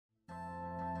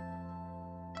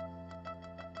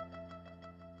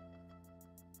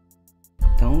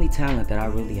talent that I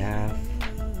really have,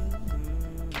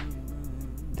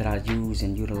 that I use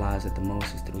and utilize it the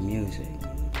most, is through music.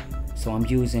 So I'm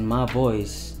using my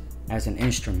voice as an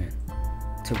instrument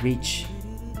to reach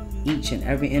each and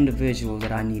every individual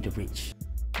that I need to reach.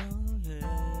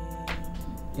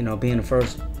 You know, being the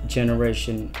first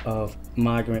generation of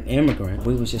migrant immigrant,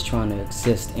 we was just trying to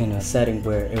exist in a setting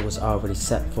where it was already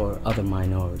set for other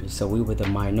minorities. So we were the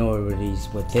minorities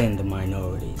within the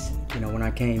minorities. You know, when I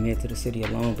came here to the city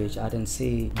of Long Beach, I didn't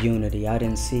see unity. I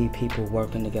didn't see people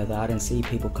working together. I didn't see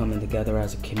people coming together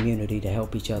as a community to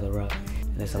help each other up.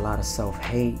 There's a lot of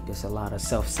self-hate, there's a lot of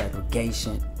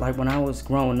self-segregation. Like when I was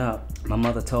growing up, my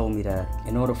mother told me that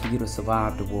in order for you to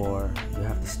survive the war, you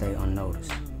have to stay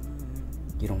unnoticed.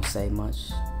 You don't say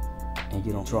much, and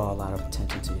you don't draw a lot of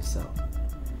attention to yourself.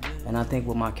 And I think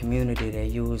with my community, they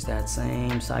use that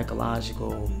same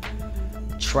psychological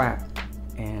trap,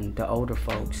 and the older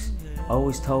folks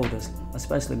always told us,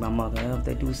 especially my mother, if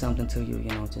they do something to you, you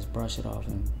know, just brush it off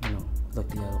and, you know, look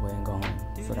the other way and go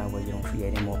home, so that way you don't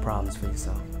create any more problems for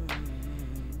yourself.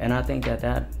 And I think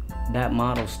that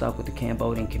model stuck with the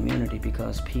Cambodian community,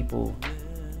 because people,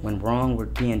 when wrong were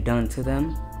being done to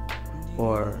them,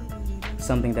 or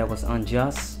something that was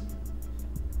unjust,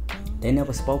 they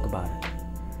never spoke about it.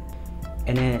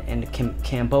 And then in the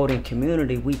Cambodian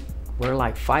community, we're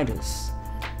like fighters.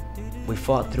 We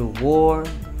fought through war,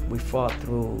 we fought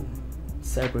through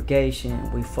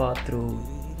segregation, we fought through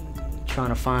trying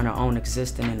to find our own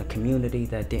existence in a community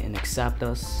that didn't accept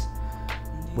us.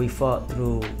 We fought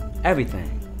through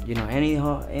everything. You know,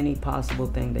 any possible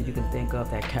thing that you can think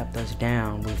of that kept us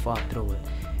down, we fought through it.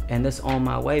 And this On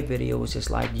My Way video was just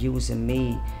like using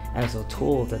me as a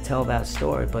tool to tell that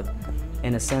story. But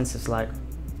in a sense, it's like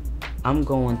I'm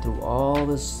going through all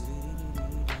this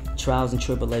trials and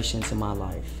tribulations in my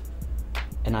life,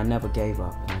 and I never gave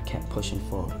up, and I kept pushing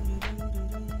forward.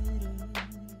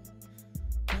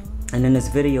 And in this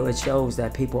video, it shows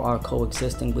that people are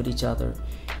coexisting with each other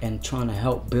and trying to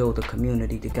help build a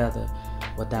community together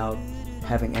without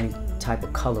having any type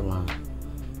of color line.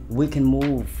 We can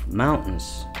move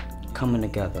mountains coming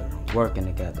together, working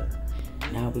together.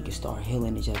 Now we can start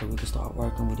healing each other, we can start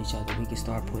working with each other, we can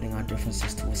start putting our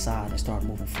differences to a side and start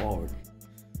moving forward.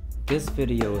 This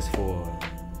video is for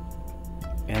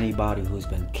anybody who's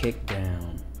been kicked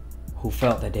down, who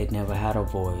felt that they'd never had a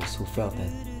voice, who felt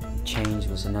that change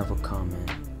was never coming,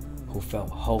 who felt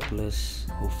hopeless,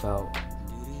 who felt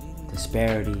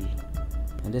disparity.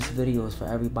 And this video is for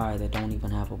everybody that don't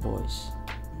even have a voice.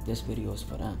 This video is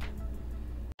for them.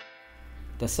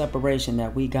 The separation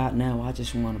that we got now, I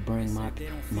just want to bring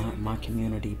my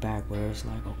community back, where it's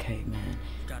like, okay, man,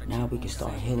 now we can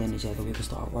start healing each other, we can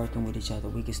start working with each other,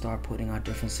 we can start putting our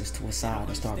differences to a side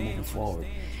and start moving forward.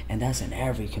 And that's in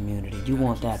every community. You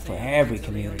want that for every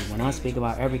community. When I speak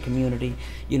about every community,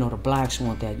 you know, the blacks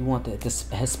want that, you want the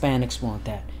Hispanics want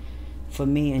that. For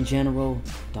me in general,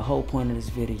 the whole point of this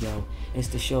video is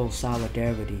to show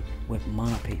solidarity with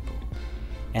my people.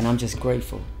 And I'm just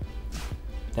grateful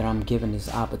that I'm given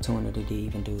this opportunity to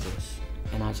even do this.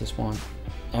 And I just want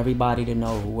everybody to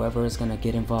know, whoever is gonna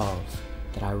get involved,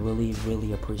 that I really,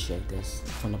 really appreciate this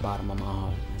from the bottom of my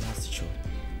heart. And that's the truth.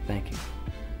 Thank you.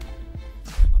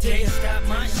 Day stop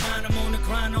my shine, I'm on the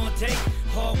grind all day.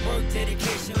 Hard work,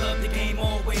 dedication, love the game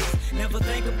always. Never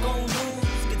think I'm gonna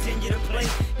lose, continue to play.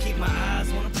 Keep my eyes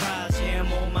on the prize, yeah,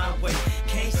 I'm on my way.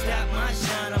 Can't stop my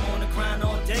shine, I'm on the grind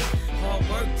all day. Hard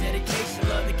work, dedication,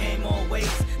 love the game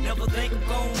always. Never think I'm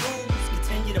gonna lose,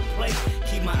 continue to play.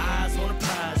 Keep my eyes on the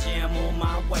prize, yeah, I'm on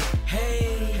my way.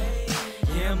 Hey,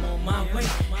 yeah, I'm on my way.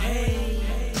 Hey,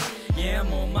 yeah,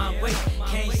 I'm on my way.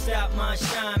 Can't stop my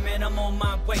shine, man, I'm on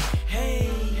my way.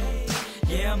 Hey,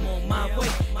 yeah, I'm on my way.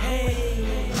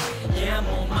 Hey.